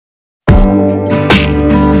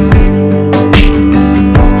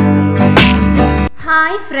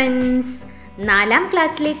4ാം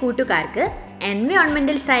ക്ലാസ്സിലെ കൂട്ടുകാർക്ക്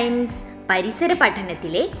എൻവയോൺമെന്റൽ സയൻസ് പരിസര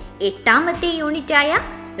പഠനത്തിലെ 8ാമത്തെ യൂണിറ്റായ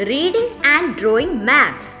റീഡിംഗ് ആൻഡ് ഡ്രോയിങ്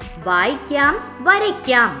മാപ്സ് വായിക്കാം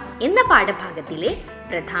വരയ്ക്കാം എന്ന പാഠഭാഗത്തിലെ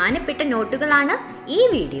പ്രധാനപ്പെട്ട നോട്ടുകളാണ് ഈ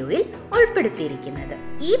വീഡിയോയിൽ ഉൾപ്പെടുത്തിയിരിക്കുന്നത്.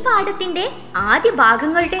 ഈ പാഠത്തിന്റെ ആദ്യ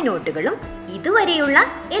ഭാഗങ്ങളുടെ നോട്ടുകളും ഇതുവരെയുള്ള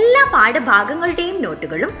എല്ലാ പാഠഭാഗങ്ങളുടെയും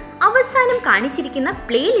നോട്ടുകളും അവസാനം കാണിച്ചിരിക്കുന്ന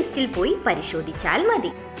പ്ലേലിസ്റ്റിൽ പോയി പരിശോധിച്ചാൽ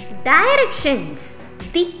മതി. ഡയറക്ഷൻസ്,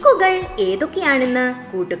 ദിക്കുകൾ ഏതൊക്കെയാണെന്ന്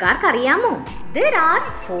കൂട്ടുകാർക്കറിയാമോ? There are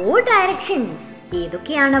 4 directions.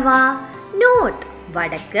 ഏതൊക്കെയാണവ? നോർത്ത്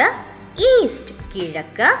വടക്ക്, ഈസ്റ്റ്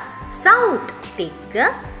കിഴക്ക്, സൗത്ത് തെക്ക്,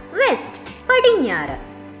 വെസ്റ്റ് പടിഞ്ഞാറ്.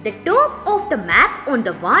 The top of the map on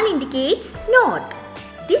the wall indicates north.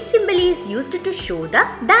 This symbol is used to show the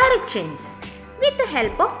directions. With the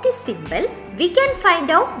help of this symbol, we can find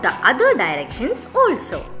out the other directions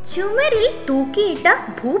also. ചുമരിൽ തൂക്കിയിട്ട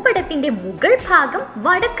ഭൂപടത്തിന്റെ മുകൾ ഭാഗം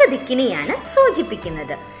വടക്ക് ദിക്കിനെയാണ്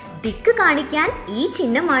സൂചിപ്പിക്കുന്നത്. ദിക്ക് കാണിക്കാൻ ഈ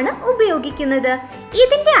ചിഹ്നമാണ് ഉപയോഗിക്കുന്നത്.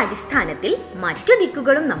 ഇതിന്റെ അടിസ്ഥാനത്തിൽ മറ്റു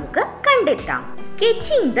ദിക്കുകളും നമുക്ക് കണ്ടെത്താം.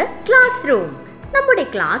 Sketching the class room. നമ്മുടെ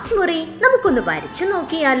ക്ലാസ് മുറി നമുക്കൊന്ന് വരച്ചു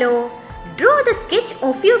നോക്കിയാലോ? Draw the sketch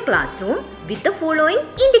of your classroom with the following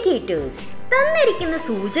indicators. തന്നിരിക്കുന്ന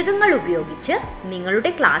സൂചകങ്ങൾ ഉപയോഗിച്ച്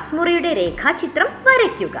നിങ്ങളുടെ ക്ലാസ് മുറിയുടെ രേഖാചിത്രം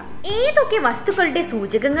വരയ്ക്കുക. ഏതൊക്കെ വസ്തുക്കളുടെ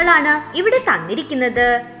സൂചകങ്ങളാണ് ഇവിടെ തന്നിരിക്കുന്നത്?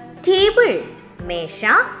 ടേബിൾ മേശ,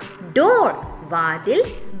 ഡോർ വാതിൽ,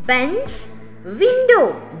 ബെഞ്ച് വിൻഡോ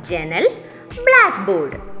ജനൽ, ബ്ലാക്ക്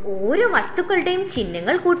ബോർഡ്. ഓരോ വസ്തുക്കളുടെയും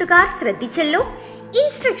ചിഹ്നങ്ങൾ കൂട്ടുകാർ ശ്രദ്ധിച്ചല്ലോ.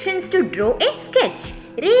 Instructions to draw A sketch.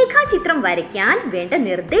 രേഖാചിത്രം വരയ്ക്കാൻ വേണ്ട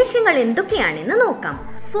നിർദ്ദേശങ്ങൾ എന്തൊക്കെയാണെന്ന് നോക്കാം.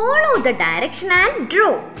 Follow the direction and draw.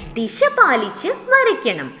 ദിശ പാലിച്ച്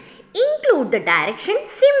വരയ്ക്കണം. Include the direction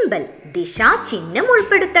symbol. ദിശാ ചിഹ്നം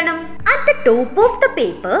ഉൾപ്പെടുത്തണം. At the top of the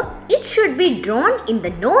paper it should be drone in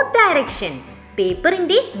the north direction.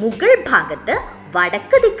 പേപ്പറിന്റെ മുകൾ ഭാഗത്ത്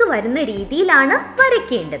വടക്ക് ദിക്ക് വരുന്ന രീതിയിലാണ്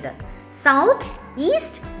വരയ്ക്കേണ്ടത്. South,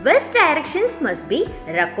 east, west directions must be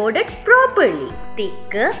recorded properly.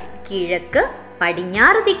 തെക്ക്, കിഴക്ക്,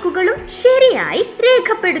 പടിഞ്ഞാറ് ദിക്കുകളും ശരിയായി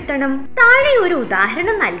രേഖപ്പെടുത്തണം. താഴെ ഒരു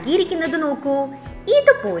ഉദാഹരണം നൽകിയിരിക്കുന്നത് നോക്കൂ.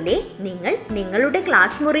 ഇതുപോലെ നിങ്ങൾ നിങ്ങളുടെ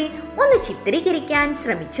ക്ലാസ് മുറി ഒന്ന് ചിത്രീകരിക്കാൻ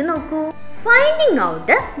ശ്രമിച്ചു നോക്കൂ. Finding out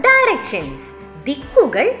the directions.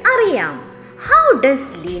 ദിക്കുകൾ അറിയാം. How does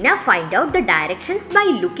Leena find out the directions by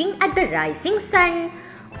looking at the rising sun?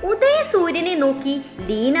 ഉദയ സൂര്യനെ നോക്കി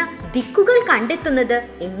ലീന ദിക്കുകൾ കണ്ടെത്തുന്നത്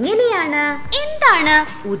എങ്ങനെയാണ്? എന്താണ്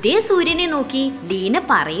ഉദയ സൂര്യനെ നോക്കി ലീന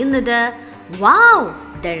പറയുന്നത്? Wow,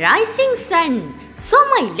 the rising sun. So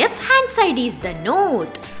my left hand side is the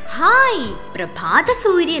north. Hi, പ്രഭാത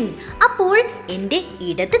സൂര്യൻ. അപ്പോൾ എന്റെ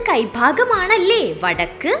ഇടത് കൈഭാഗമാണല്ലേ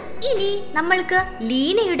വടക്ക്. ഇനി നമ്മൾക്ക്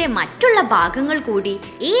ലീനയുടെ മറ്റുള്ള ഭാഗങ്ങൾ കൂടി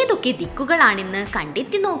ഏതൊക്കെ ദിക്കുകളാണെന്ന്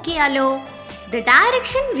കണ്ടെത്തി നോക്കിയാലോ? The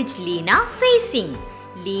direction which Leena facing.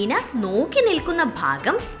 Leena നോക്കി നിൽക്കുന്ന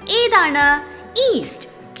ഭാഗം ഏതാണ്? East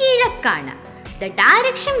കിഴക്കാണ്. The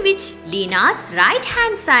direction which Leena's right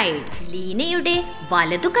hand side. ലീനയുടെ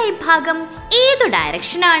വലതു കൈഭാഗം ഏതു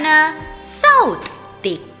ഡയറക്ഷനാണ്? സൗത്ത്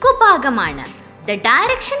തെക്കു ഭാഗമാണ്. The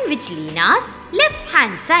direction which Leena's left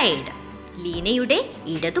hand side. ലീനയുടെ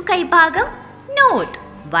ഇടതു കൈഭാഗം north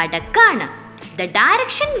വടക്കാണ്. The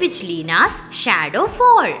direction which Leena's shadow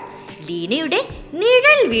fall. ലീനയുടെ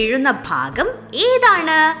നിഴൽ വീഴുന്ന ഭാഗം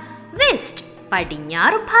ഏതാണ്? വെസ്റ്റ്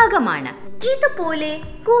പടിഞ്ഞാറ് ഭാഗമാണ്. ഇതുപോലെ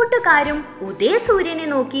കൂട്ടുകാരും ഉദയസൂര്യനെ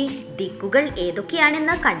നോക്കി ദിക്കുകൾ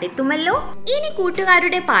ഏതൊക്കെയാണെന്ന് കണ്ടെത്തുമല്ലോ. ഇനി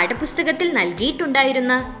കൂട്ടുകാരുടെ പാഠപുസ്തകത്തിൽ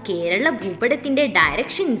നൽകിയിട്ടുണ്ടായിരുന്ന കേരള ഭൂപടത്തിന്റെ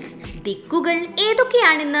ഡയറക്ഷൻസ്, ദിക്കുകൾ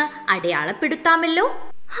ഏതൊക്കെയാണെന്ന് അടയാളപ്പെടുത്താമല്ലോ.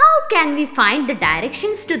 How can we find the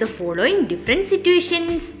directions to the following different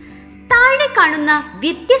situations? താഴെ കാണുന്ന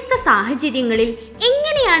വ്യത്യസ്ത സാഹചര്യങ്ങളിൽ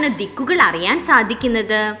എങ്ങനെയാണ് ദിക്കുകൾ അറിയാൻ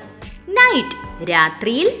സാധിക്കുന്നത്? നൈറ്റ്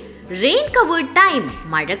രാത്രിയിൽ, റെയിൻ കവേർഡ് ടൈം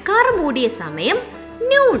മഴക്കാറ് മൂടിയ സമയം,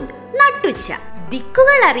 നൂൺ നട്ടുച്ച.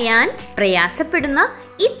 ദിക്കുകൾ അറിയാൻ പ്രയാസപ്പെടുന്ന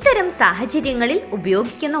ഇത്തരം സാഹചര്യങ്ങളിൽ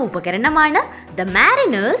ഉപയോഗിക്കുന്ന ഉപകരണമാണ് ദ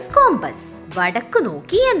മാരിനേഴ്സ് കോമ്പസ്, വടക്കു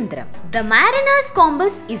നോക്കി യന്ത്രം. The mariners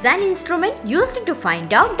compass is an instrument used to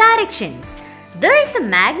find out directions. There is a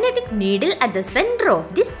magnetic needle at the center of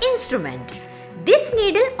this instrument. This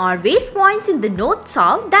needle always points in the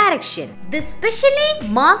north-south direction. The specially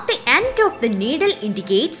marked end of the needle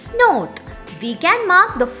indicates north. We can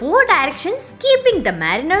mark the 4 directions keeping the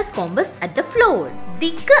mariner's compass at the floor.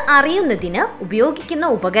 ദിക്ക് അറിയുന്നതിന് ഉപയോഗിക്കുന്ന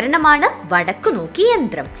ഉപകരണമാണ് വടക്കു നോക്കി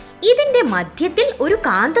യന്ത്രം. ഇതിന്റെ മധ്യത്തിൽ ഒരു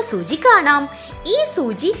കാന്തസൂചി കാണാം. ഈ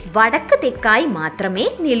സൂചി വടക്ക് തെക്കായി മാത്രമേ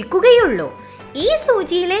നിൽക്കുകയുള്ളൂ. ഈ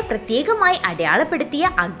സൂചിയിലെ പ്രത്യേകമായി അടയാളപ്പെടുത്തിയ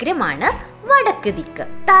അഗ്രമാണ് വടക്ക് ദിക്ക്.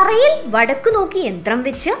 തറയിൽ വടക്കു നോക്കി യന്ത്രം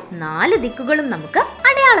വെച്ച് 4 ദിക്കുകളും നമുക്ക്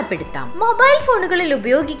അടയാളപ്പെടുത്താം. അടയാളപ്പെടുത്താം. മൊബൈൽ ഫോണുകളിൽ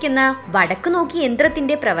ഉപയോഗിക്കുന്ന വടക്കുനോക്കി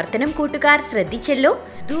യന്ത്രത്തിന്റെ പ്രവർത്തനം കൂട്ടുകാർ ശ്രദ്ധിച്ചല്ലോ.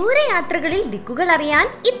 ദൂരയാത്രകളിൽ ദിക്കുകൾ അറിയാൻ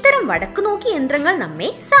ഇത്തരം വടക്കുനോക്കി യന്ത്രങ്ങൾ നമ്മെ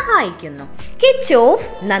സഹായിക്കുന്നു. Sketch of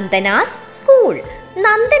നന്ദനാസ് school.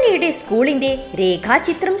 നന്ദനയുടെ സ്കൂളിന്റെ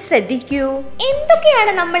രേഖാചിത്രം ശ്രദ്ധിക്കൂ.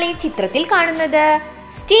 എന്തൊക്കെയാണ് നമ്മൾ ഈ ചിത്രത്തിൽ കാണുന്നത്?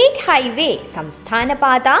 സ്റ്റേറ്റ് ഹൈവേ സംസ്ഥാന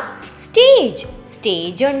പാത,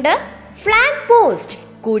 സ്റ്റേജ് ഉണ്ട്, flag post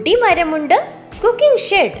കൊടിമരമുണ്ട്, cooking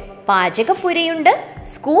shed പാചകപ്പുരയുണ്ട്,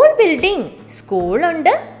 school building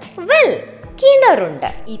സ്കൂളുണ്ട്, വെൽ കിണറുണ്ട്.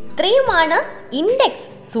 ഇത്രയുമാണ് ഇൻഡെക്സ്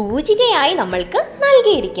സൂചികയായി നമ്മൾക്ക്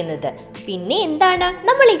നൽകിയിരിക്കുന്നത്. പിന്നെ എന്താണ്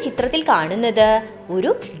നമ്മൾ ഈ ചിത്രത്തിൽ കാണുന്നത്?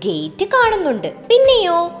 ഒരു ഗേറ്റ് കാണുന്നുണ്ട്.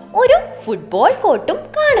 പിന്നെയോ ഒരു ഫുട്ബോൾ കോർട്ടും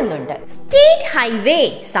കാണുന്നുണ്ട്. സ്റ്റേറ്റ് ഹൈവേ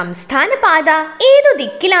സംസ്ഥാന പാത ഏതു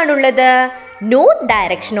ദിക്കിലാണുള്ളത്? നോർത്ത്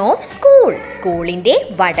ഡയറക്ഷൻ ഓഫ് സ്കൂൾ, സ്കൂളിന്റെ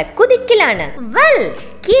വടക്കു ദിക്കിലാണ്. വെൽ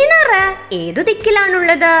കിണറ് ഏതു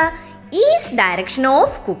ദിക്കിലാണുള്ളത്? East direction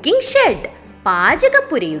of cooking shed,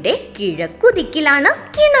 പാചകപ്പുരയുടെ കിഴക്കു ദിക്കിലാണ്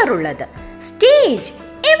കിണറുള്ളത്. സ്റ്റേജ്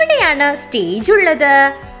എവിടെയാണ് സ്റ്റേജ് ഉള്ളത്?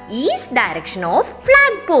 East direction of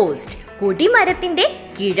flag post, കൊടിമരത്തിന്റെ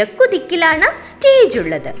കിഴക്കു ദിക്കിലാണ് സ്റ്റേജ്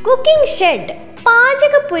ഉള്ളത്. കുക്കിംഗ് ഷെഡ്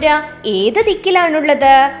പാചകപ്പുര ഏത്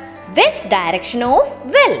ദിക്കിലാണുള്ളത്? വെസ്റ്റ് ഡയറക്ഷൻ ഓഫ്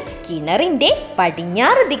വെൽ, കിണറിന്റെ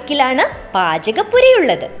പടിഞ്ഞാറ് ദിക്കിലാണ്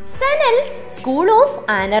പാചകപ്പുരയുള്ളത്. സനൽസ് സ്കൂൾ ഓഫ്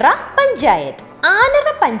ആനറ പഞ്ചായത്ത്, ആനറ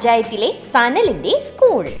പഞ്ചായത്തിലെ സനലിന്റെ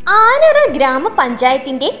സ്കൂൾ. ആനറ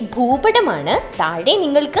ഗ്രാമപഞ്ചായത്തിന്റെ ഭൂപടമാണ് താഴെ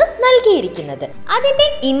നിങ്ങൾക്ക് നൽകിയിരിക്കുന്നത്. അതിന്റെ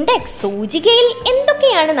ഇൻഡെക്സ് സൂചികയിൽ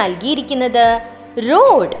എന്തൊക്കെയാണ് നൽകിയിരിക്കുന്നത്?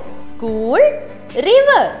 റോഡ്, സ്കൂൾ,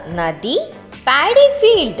 റിവർ നദി, പാഡി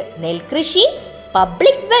ഫീൽഡ് നെൽകൃഷി,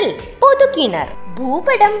 പബ്ലിക് വെൽ പൊതുകിണർ.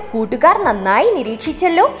 ഭൂപടം കൂട്ടുകാർ നന്നായി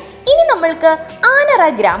നിരീക്ഷിച്ചല്ലോ. ഇനി നമ്മൾക്ക് ആനറ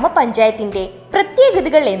ഗ്രാമപഞ്ചായത്തിന്റെ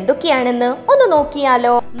പ്രത്യേകതകൾ എന്തൊക്കെയാണെന്ന് ഒന്ന്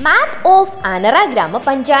നോക്കിയാലോ. മാപ്പ് ഓഫ് ആനറ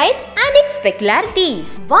ഗ്രാമപഞ്ചായത്ത് and it's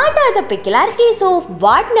peculiarities. What are the peculiarities of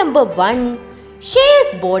ward number 1?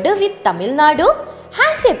 Shares border with Tamil Nadu,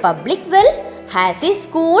 has A public well, has A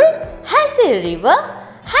school, has A river,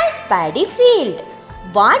 has paddy field.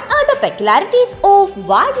 What are the peculiarities of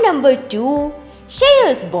ward number 2?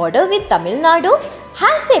 Shares border with Tamil Nadu,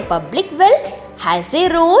 has a public well, has a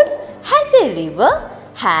road, has a river,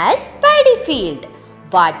 has paddy field.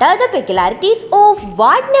 What are the peculiarities of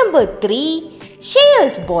ward number 3?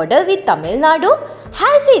 Shares border with Tamil Nadu,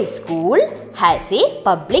 has a school, has a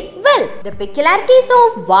public well. The peculiarities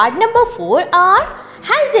of ward number 4 are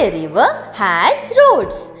has a river, has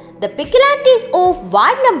roads. The peculiarities of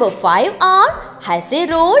ward number 5 are has a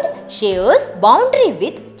road, shares boundary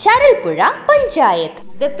with Charalpura Panchayat.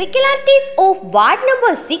 The peculiarities of ward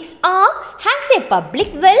number 6 are has a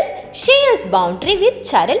public well, shares boundary with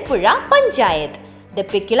Charalpura Panchayat. The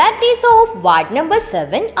peculiarities of ward number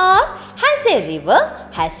 7 are has a river,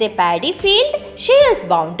 has a paddy field, shares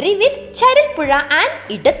boundary with Charalpura and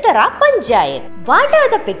Idattara Panchayat. What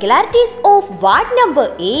are the peculiarities of ward number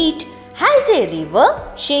 8? Has a river,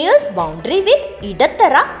 shares boundary with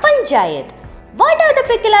Idattara Panchayat. What are the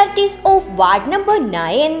peculiarities of ward number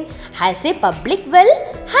 9? Has a public well,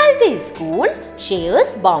 has a school,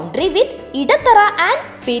 shares boundary with Idattara and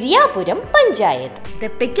Periyapuram Panchayat.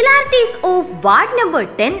 The peculiarities of ward number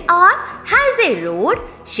 10 are has a road,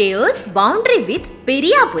 shares boundary with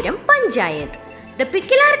Periyapuram Panchayat. The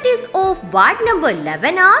peculiarities of ward number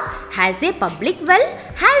 11 are has a public well,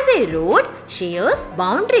 has a road, shares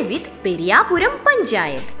boundary with Periyapuram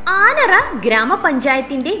Panchayat. Anara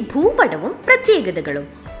ഗ്രാമപഞ്ചായത്തിന്റെ ഭൂപടവും പ്രത്യേകതകളും.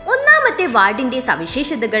 ഒന്നാമത്തെ വാർഡിന്റെ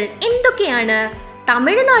സവിശേഷതകൾ എന്തൊക്കെയാണ്?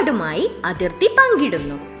 തമിഴ്നാടുമായി അതിർത്തി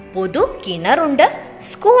പങ്കിടുന്നു, പൊതു കിണറുണ്ട്,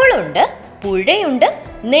 സ്കൂളുണ്ട്, പുഴയുണ്ട്,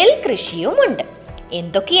 നെൽകൃഷിയുമുണ്ട്.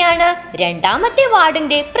 എന്തൊക്കെയാണ് രണ്ടാമത്തെ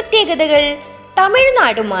വാർഡിന്റെ പ്രത്യേകതകൾ?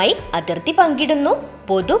 തമിഴ്നാടുമായി അതിർത്തി പങ്കിടുന്നു,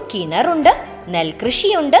 പൊതു കിണറുണ്ട്,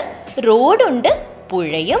 നെൽകൃഷിയുണ്ട്, റോഡുണ്ട്,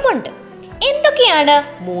 പുഴയുമുണ്ട്. എന്തൊക്കെയാണ്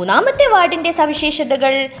മൂന്നാമത്തെ വാർഡിന്റെ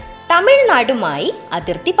സവിശേഷതകൾ? തമിഴ്നാടുമായി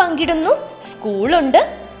അതിർത്തി പങ്കിടുന്നു, സ്കൂളുണ്ട്,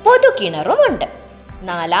 പൊതു കിണറുമുണ്ട്.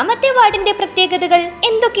 നാലാമത്തെ വാർഡിന്റെ പ്രത്യേകതകൾ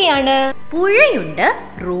എന്തൊക്കെയാണ്? പുഴയുണ്ട്,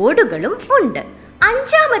 റോഡുകളും ഉണ്ട്.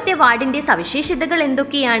 അഞ്ചാമത്തെ വാർഡിന്റെ സവിശേഷതകൾ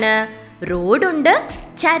എന്തൊക്കെയാണ്? റോഡുണ്ട്,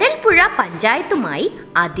 ചരൽപ്പുഴ പഞ്ചായത്തുമായി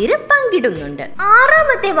അതിര് പങ്കിടുന്നുണ്ട്.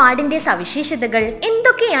 ആറാമത്തെ വാർഡിന്റെ സവിശേഷതകൾ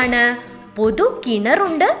എന്തൊക്കെയാണ്? പൊതു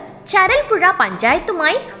കിണറുണ്ട്, ചരൽപ്പുഴ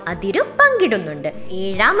പഞ്ചായത്തുമായി അതിരു പങ്കിടുന്നുണ്ട്.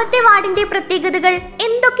 ഏഴാമത്തെ വാർഡിന്റെ പ്രത്യേകതകൾ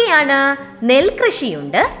എന്തൊക്കെയാണ്?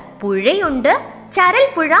 നെൽകൃഷിയുണ്ട്, പുഴയുണ്ട്,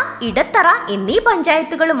 ചരൽപ്പുഴ, ഇടത്തറ എന്നീ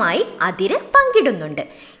പഞ്ചായത്തുകളുമായി അതിര് പങ്കിടുന്നുണ്ട്.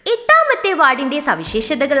 എട്ടാമത്തെ വാർഡിന്റെ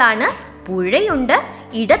സവിശേഷതകളാണ് പുഴയുണ്ട്,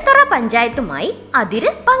 ഇടത്തറ പഞ്ചായത്തുമായി അതിര്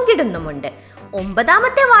പങ്കിടുന്നുമുണ്ട്.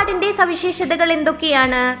 ഒമ്പതാമത്തെ വാർഡിന്റെ സവിശേഷതകൾ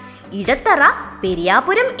എന്തൊക്കെയാണ്? ഇടത്തറ,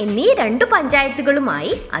 പെരിയാപുരം എന്നീ 2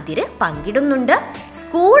 പഞ്ചായത്തുകളുമായി അതിര് പങ്കിടുന്നുണ്ട്.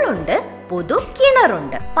 സ്കൂളുണ്ട്, പൊതു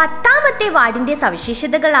കിണറുണ്ട്. 10ാമത്തെ വാർഡിന്റെ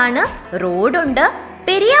സവിശേഷതകളാണ് റോഡുണ്ട്,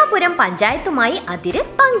 പെരിയാപുരം പഞ്ചായത്തുമായി അതിര്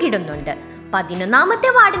പങ്കിടുന്നുണ്ട്.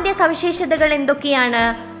 11ാമത്തെ വാർഡിന്റെ സവിശേഷതകൾ എന്തൊക്കെയാണ്?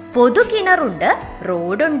 പൊതു കിണറുണ്ട്,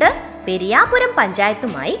 റോഡുണ്ട്, പെരിയാപുരം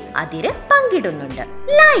പഞ്ചായത്തുമായി അതിര് പങ്കിടുന്നുണ്ട്.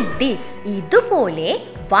 ലൈക്ക് ദിസ്, ഇതുപോലെ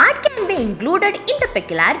what can be included in the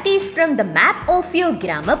peculiarities from the map of your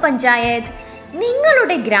ഗ്രാമപഞ്ചായത്ത്?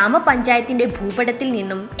 നിങ്ങളുടെ ഗ്രാമപഞ്ചായത്തിന്റെ ഭൂപടത്തിൽ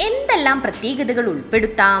നിന്നും എന്തെല്ലാം പ്രത്യേകതകൾ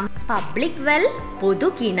ഉൾപ്പെടുത്താം? പബ്ലിക് വെൽ, പൊതു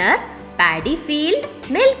കിണർ, പാഡി ഫീൽഡ്,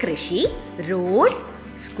 നെൽകൃഷി, റോഡ്,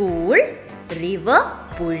 സ്കൂൾ, റിവർ,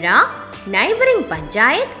 പുഴ, നൈബറിംഗ്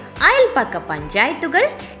പഞ്ചായത്ത്, അയൽപക്ക പഞ്ചായത്തുകൾ,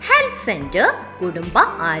 ഹെൽത്ത് സെന്റർ, കുടുംബ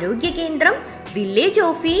ആരോഗ്യ കേന്ദ്രം, village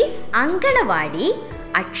office, anganwadi,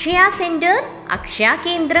 Akshaya centre, Akshaya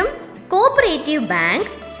കേന്ദ്രം, കോഓപ്പറേറ്റീവ് ബാങ്ക്,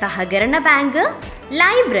 സഹകരണ ബാങ്ക്,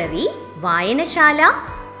 ലൈബ്രറി, വായനശാല,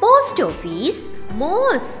 പോസ്റ്റ് ഓഫീസ്,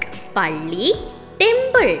 മോസ്ക്, പള്ളി,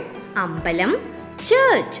 ടെമ്പിൾ, അമ്പലം,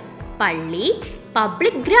 ചർച്ച്, പള്ളി,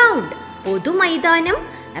 public ground, പൊതുമൈതാനം,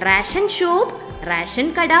 ration shop, ration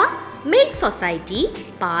കട, മിൽക്ക് സൊസൈറ്റി,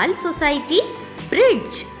 പാൽ സൊസൈറ്റി,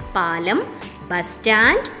 ബ്രിഡ്ജ്, പാലം, bus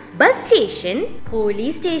stand, bus station,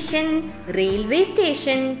 police station, railway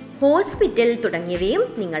station, hospital തുടങ്ങിയവയും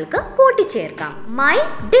നിങ്ങൾക്ക് കൂട്ടിച്ചേർക്കാം. മൈ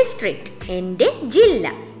ഡിസ്ട്രിക്റ്റ്, എൻ്റെ ജില്ല.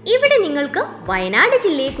 ഇവിടെ നിങ്ങൾക്ക് വയനാട്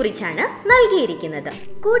ജില്ലയെ കുറിച്ചാണ് നൽകിയിരിക്കുന്നത്.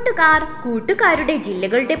 കൂട്ടുകാരുടെ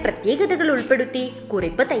ജില്ലകളുടെ പ്രത്യേകതകൾ ഉൾപ്പെടുത്തി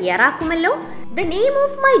കുറിപ്പ് തയ്യാറാക്കുമല്ലോ. The name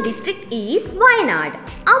of my district is Wayanad.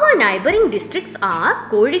 Our neighboring districts are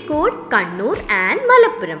Kozhikode, Kannur and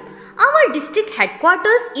Malappuram. Our district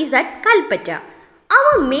headquarters is at Kalpata.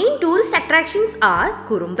 Our main tourist attractions are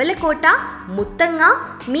Kurumbalakota, Muttanga,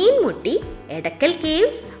 Meenmutti, Edakkal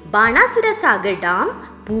Caves, Banasura Sagar Dam,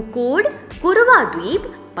 Pukod, Kuruva Dweep,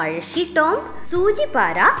 Palashi Tomb,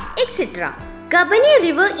 Sujipara, etc. Kabani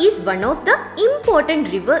River is one of the important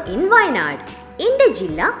river in Wayanad. എൻ്റെ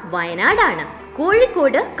ജില്ല വയനാടാണ്.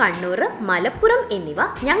 കോഴിക്കോട്, കണ്ണൂർ, മലപ്പുറം എന്നിവ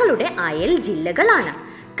ഞങ്ങളുടെ അയൽ ജില്ലകളാണ്.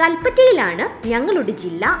 കൽപ്പറ്റയിലാണ് ഞങ്ങളുടെ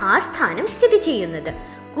ജില്ലാ ആസ്ഥാനം സ്ഥിതി ചെയ്യുന്നത്.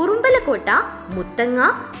 കുറുമ്പലക്കോട്ട, മുത്തങ്ങ,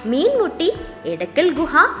 മീൻമുട്ടി, എടക്കൽ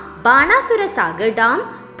ഗുഹ, ബാണാസുര സാഗർ ഡാം,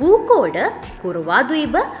 പൂക്കോട്,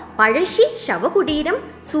 കുറുവാദ്വീപ്, പഴശ്ശി ശവകുടീരം,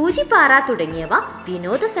 സൂചിപ്പാറ തുടങ്ങിയവ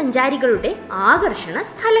വിനോദസഞ്ചാരികളുടെ ആകർഷണ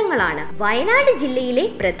സ്ഥലങ്ങളാണ്. വയനാട് ജില്ലയിലെ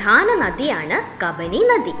പ്രധാന നദിയാണ് കബനി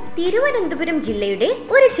നദി. തിരുവനന്തപുരം ജില്ലയുടെ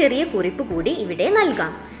ഒരു ചെറിയ കുറിപ്പ് കൂടി ഇവിടെ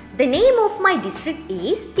നൽകാം. The name of my district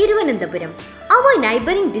is Thiruvananthapuram. Our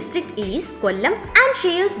neighboring district is Kollam and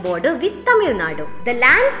shares border with Tamil Nadu. The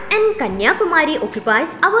lands in Kanyakumari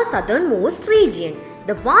occupies our southernmost region.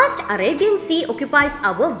 The vast Arabian Sea occupies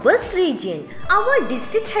our west region. Our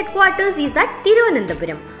district headquarters is at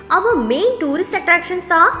Thiruvananthapuram. Our main tourist attractions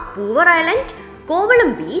are Poovar Island,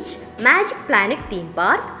 Kovalam Beach, Magic Planet Theme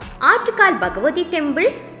Park, Artukal Bhagavati Temple,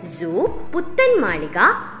 Zoo, Puttan Maliga,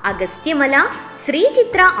 Agasthyamala, Sri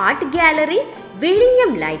Chitra Art Gallery,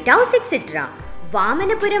 Villinyam Lighthouse, etc.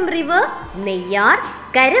 Vamanapuram River, Neyyar,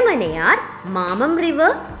 Karamanayar, Mamam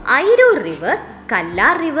River, Airur River,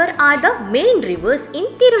 Kallar River are the main rivers in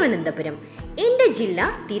Thiruvananthapuram. എൻ്റെ ജില്ല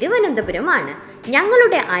തിരുവനന്തപുരമാണ്.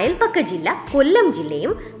 ഞങ്ങളുടെ അയൽപക്ക ജില്ല കൊല്ലം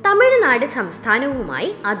ജില്ലയും തമിഴ്നാട് സംസ്ഥാനവുമായി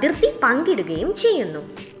അതിർത്തി പങ്കിടുകയും ചെയ്യുന്നു.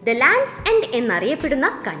 The lands end എന്നറിയപ്പെടുന്ന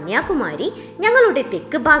കന്യാകുമാരി ഞങ്ങളുടെ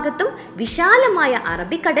തെക്ക് ഭാഗത്തും വിശാലമായ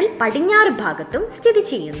അറബിക്കടൽ പടിഞ്ഞാറ് ഭാഗത്തും സ്ഥിതി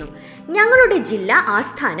ചെയ്യുന്നു. ഞങ്ങളുടെ ജില്ലാ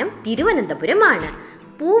ആസ്ഥാനം തിരുവനന്തപുരമാണ്.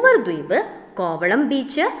 പൂവർ ദ്വീപ്, Kovalam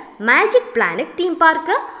beach, magic planet theme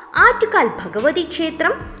park, Attukal Bhagavathi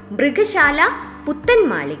ക്ഷേത്രം, മൃഗശാല, പുത്തൻ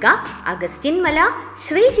മാളിക, അഗസ്ത്യൻമല,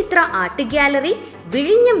 ശ്രീ ചിത്ര ആർട്ട് ഗ്യാലറി,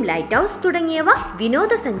 വിഴിഞ്ഞം ലൈറ്റ് ഹൗസ് തുടങ്ങിയവ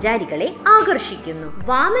വിനോദസഞ്ചാരികളെ ആകർഷിക്കുന്നു.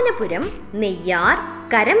 വാമനപുരം, നെയ്യാർ,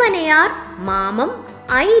 കരമനയാർ, മാമം,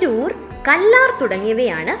 ഐരൂർ, കല്ലാർ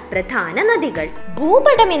തുടങ്ങിയവയാണ് പ്രധാന നദികൾ.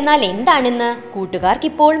 ഭൂപടം എന്നാൽ എന്താണെന്ന്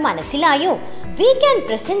കൂട്ടുകാർക്കിപ്പോൾ മനസ്സിലായോ? We can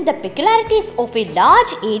present the peculiarities of a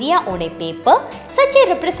large area on a paper. Such a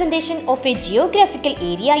representation of a geographical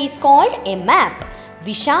area is called a map.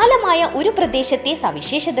 വിശാലമായ ഒരു പ്രദേശത്തെ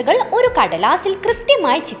സവിശേഷതകൾ ഒരു കടലാസിൽ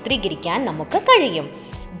കൃത്യമായി ചിത്രീകരിക്കാൻ നമുക്ക് കഴിയും.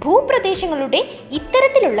 ഭൂപ്രദേശങ്ങളുടെ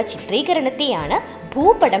ഇത്തരത്തിലുള്ള ചിത്രീകരണത്തെയാണ്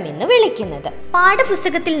ഭൂപടം എന്ന് വിളിക്കുന്നത്.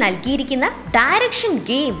 പാഠപുസ്തകത്തിൽ നൽകിയിരിക്കുന്ന ഡയറക്ഷൻ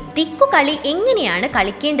ഗെയിം ദിക്കുകളി എങ്ങനെയാണ്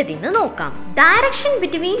കളിക്കേണ്ടതെന്ന് നോക്കാം. Direction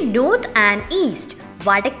between north and east.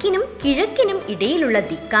 വടക്കിനും കിഴക്കിനും ഇടയിലുള്ള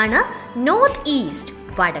ദിക്കാണ് നോർത്ത് ഈസ്റ്റ്,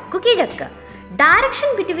 വടക്കു കിഴക്ക്. Direction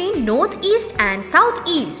between north east and south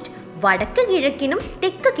east. വടക്ക് കിഴക്കിനും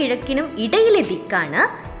തെക്ക് കിഴക്കിനും ഇടയിലെ ദിക്കാണ്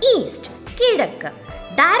ഈസ്റ്റ്, കിഴക്ക്.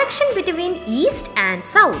 Direction between east and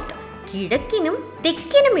south. കിഴക്കിനും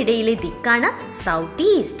തെക്കിനും ഇടയിലെ ദിക്കാണ് സൗത്ത്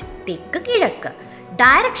ഈസ്റ്റ്, തെക്ക് കിഴക്ക്.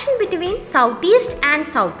 Direction between south east and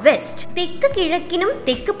south west. തെക്ക് കിഴക്കിനും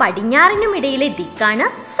തെക്ക് പടിഞ്ഞാറിനും ഇടയിലെ ദിക്കാണ്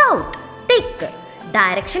സൗത്ത്, തെക്ക്.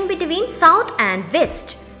 Direction between south and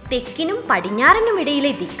west. തെക്കിനും പടിഞ്ഞാറിനും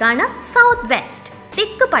ഇടയിലെ ദിക്കാണ് സൗത്ത് വെസ്റ്റ്,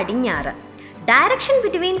 തെക്ക് പടിഞ്ഞാറ്. Direction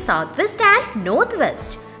between south west and north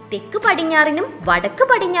west. തെക്ക് പടിഞ്ഞാറിനും വടക്ക്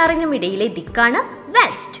പടിഞ്ഞാറിനും ഇടയിലെ ദിക്കാണ്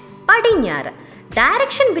വെസ്റ്റ്, പടിഞ്ഞാറ്.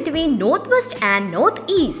 Direction between north west and north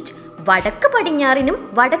east. വടക്ക് പടിഞ്ഞാറിനും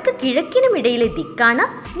വടക്ക് കിഴക്കിനും ഇടയിലെ ദിക്കാണ്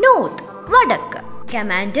നോർത്ത്, വടക്ക്.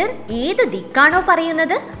 കമാൻഡർ ഏത് ദിക്കാണോ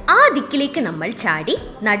പറയുന്നത് ആ ദിക്കിലേക്ക് നമ്മൾ ചാടി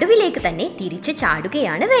നടുവിലേക്ക് തന്നെ തിരിച്ച്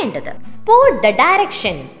ചാടുകയാണ് വേണ്ടത്. Spot the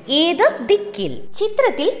direction. ഏത് ദിക്കിൽ?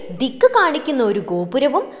 ചിത്രത്തിൽ ദിക്ക് കാണിക്കുന്ന ഒരു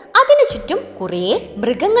ഗോപുരവും അതിനു ചുറ്റും കുറേ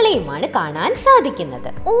മൃഗങ്ങളെയുമാണ് കാണാൻ സാധിക്കുന്നത്.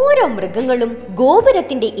 ഓരോ മൃഗങ്ങളും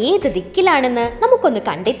ഗോപുരത്തിന്റെ ഏത് ദിക്കിലാണെന്ന് നമുക്കൊന്ന്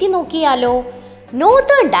കണ്ടെത്തി നോക്കിയാലോ?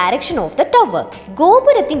 Northern direction of the tower.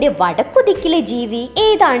 ഗോപുരത്തിന്റെ വടക്കു ദിക്കിലെ ജീവി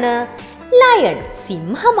ഏതാണ്? ലയൺ,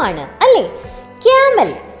 സിംഹമാണ് അല്ലേ? ക്യാമൽ,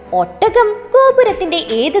 ഒട്ടകം ഗോപുരത്തിന്റെ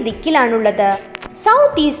ഏത് ദിക്കിലാണുള്ളത്?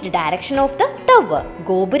 South east direction of the tower.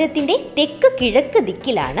 ഗോപുരത്തിന്റെ തെക്ക് കിഴക്ക്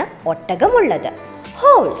ദിക്കിലാണ് ഒട്ടകമുള്ളത്.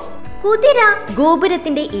 ഹോഴ്സ്, കുതിര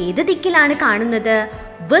ഗോപുരത്തിന്റെ ഏത് ദിക്കിലാണ് കാണുന്നത്?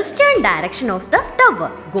 Western direction of the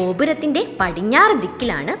tower. ഗോപുരത്തിന്റെ പടിഞ്ഞാറ്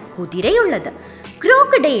ദിക്കിലാണ് കുതിരയുള്ളത്.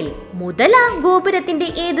 ക്രോക്കഡൈൽ, മുതല ഗോപുരത്തിന്റെ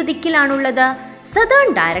ഏത് ദിക്കിലാണുള്ളത്? Southern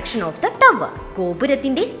direction of the tower.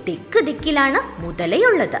 ഗോപുരത്തിന്റെ തെക്ക് ദിക്കിലാണ്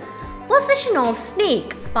മുതലയുള്ളത്. Position of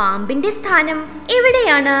snake. പാമ്പിന്റെ സ്ഥാനം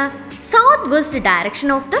എവിടെയാണ്? South west direction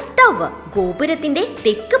of the tower. ഗോപുരത്തിന്റെ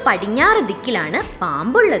തെക്ക് പടിഞ്ഞാറ് ദിക്കിലാണ്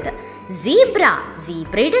പാമ്പുള്ളത്. സീബ്ര,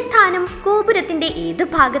 സീബ്രയുടെ സ്ഥാനം ഗോപുരത്തിന്റെ ഏത്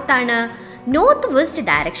ഭാഗത്താണ്? North west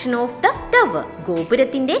direction of the tower.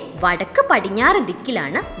 ഗോപുരത്തിന്റെ വടക്ക് പടിഞ്ഞാറ്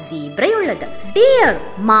ദിക്കിലാണ് സീബ്രയുള്ളത്. ഡിയർ,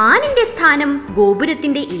 മാനിന്റെ സ്ഥാനം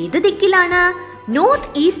ഗോപുരത്തിന്റെ ഏത് ദിക്കിലാണ്? North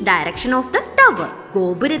east direction of the tower.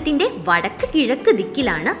 ഗോപുരത്തിന്റെ വടക്ക് കിഴക്ക്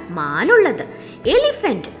ദിക്കിലാണ് മാനുള്ളത്.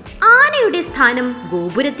 എലിഫന്റ്, ആനയുടെ സ്ഥാനം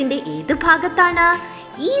ഗോപുരത്തിന്റെ ഏത് ഭാഗത്താണ്?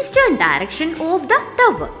 Eastern direction of the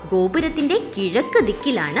tower. ഗോപുരത്തിന്റെ കിഴക്ക്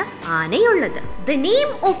ദിക്കിലാണ് ആനയുള്ളത്. The name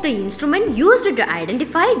of the instrument used to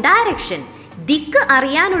identify direction. ദിക്ക്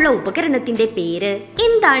അറിയാനുള്ള ഉപകരണത്തിന്റെ പേര്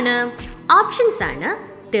എന്താണ്? ഓപ്ഷൻസ് ആണ്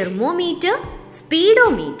thermometer,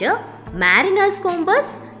 speedometer, mariners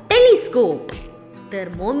compass, telescope.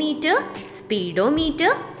 Thermometer,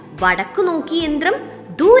 speedometer, വടക്കു നോക്കി യന്ത്രം,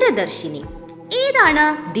 ദൂരദർശിനി. ഏതാണ്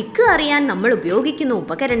ദിക്ക് അറിയാൻ നമ്മൾ ഉപയോഗിക്കുന്ന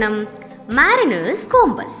ഉപകരണം? മാരിനേഴ്സ്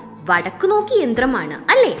കോമ്പസ്, വടക്കു നോക്കി യന്ത്രമാണ്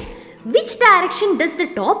അല്ലേ? Which direction does the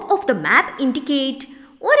top of the map indicate?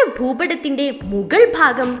 ഒരു ഭൂപടത്തിന്റെ മുകൾ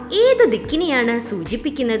ഭാഗം ഏത് ദിക്കിനെയാണ്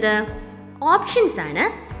സൂചിപ്പിക്കുന്നത്? ഓപ്ഷൻസ് ആണ്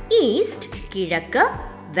ഈസ്റ്റ്, കിഴക്ക്,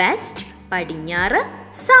 വെസ്റ്റ്, പടിഞ്ഞാറ്,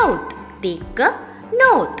 സൗത്ത്, തെക്ക്,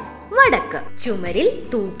 നോർത്ത്, വടക്ക്. ചുമരിൽ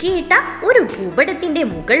തൂക്കിയിട്ട ഒരു ഭൂപടത്തിന്റെ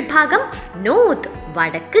മുകൾ ഭാഗം നോർത്ത്,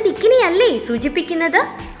 വടക്ക് ദിക്കിനെയല്ലേ സൂചിപ്പിക്കുന്നത്?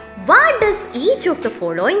 What does each of the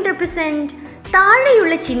following represent?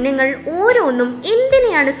 താഴെയുള്ള ചിഹ്നങ്ങൾ ഓരോന്നും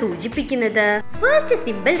എന്തിനെയാണ് സൂചിപ്പിക്കുന്നത്? First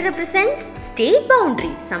symbol represents state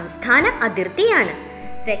boundary, സംസ്ഥാന അതിർത്തിയാണ്.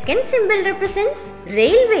 സെക്കൻഡ് സിംബൽ റെപ്രസെന്റ്സ്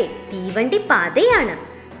റെയിൽവേ, തീവണ്ടി പാതയാണ്.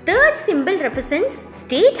 Third symbol represents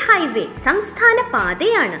state highway, സംസ്ഥാന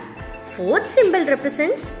പാതയാണ്. Fourth symbol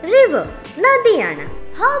represents river, nadiyana.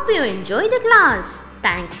 Hope you enjoy the class.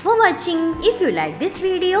 Thanks for watching. If you like this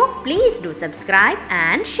video, please do subscribe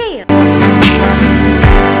and share.